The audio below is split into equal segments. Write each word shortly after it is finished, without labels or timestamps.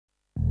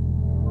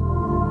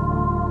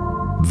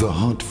The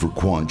hunt for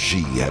Quan Chi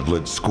had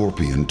led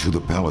Scorpion to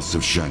the palace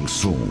of Shang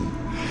Tsung.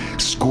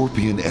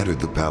 Scorpion entered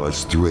the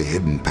palace through a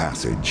hidden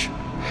passage.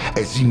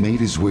 As he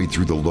made his way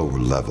through the lower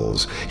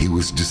levels, he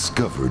was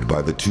discovered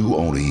by the two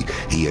Oni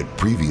he had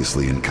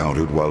previously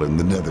encountered while in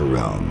the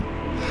Netherrealm.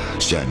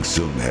 Shang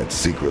Tsung had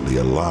secretly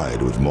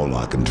allied with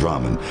Moloch and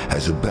Draman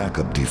as a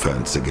backup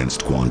defense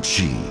against Quan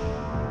Chi.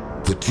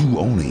 The two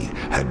Oni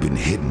had been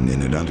hidden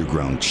in an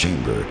underground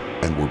chamber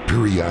and were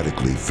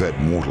periodically fed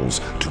mortals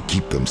to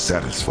keep them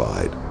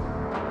satisfied.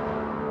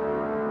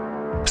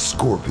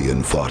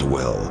 Scorpion fought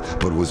well,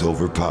 but was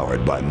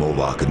overpowered by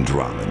Moloch and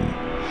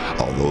Draman.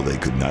 Although they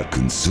could not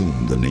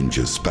consume the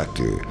ninja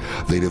specter,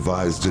 they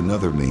devised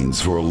another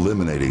means for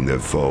eliminating their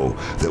foe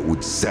that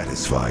would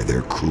satisfy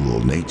their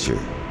cruel nature.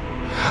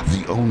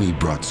 The Oni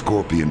brought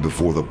Scorpion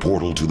before the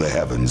portal to the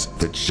heavens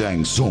that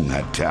Shang Tsung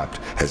had tapped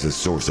as a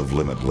source of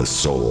limitless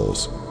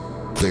souls.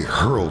 They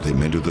hurled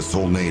him into the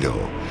Solnado,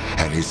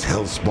 and his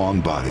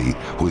hellspawn body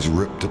was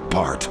ripped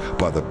apart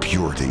by the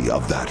purity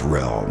of that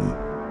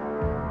realm.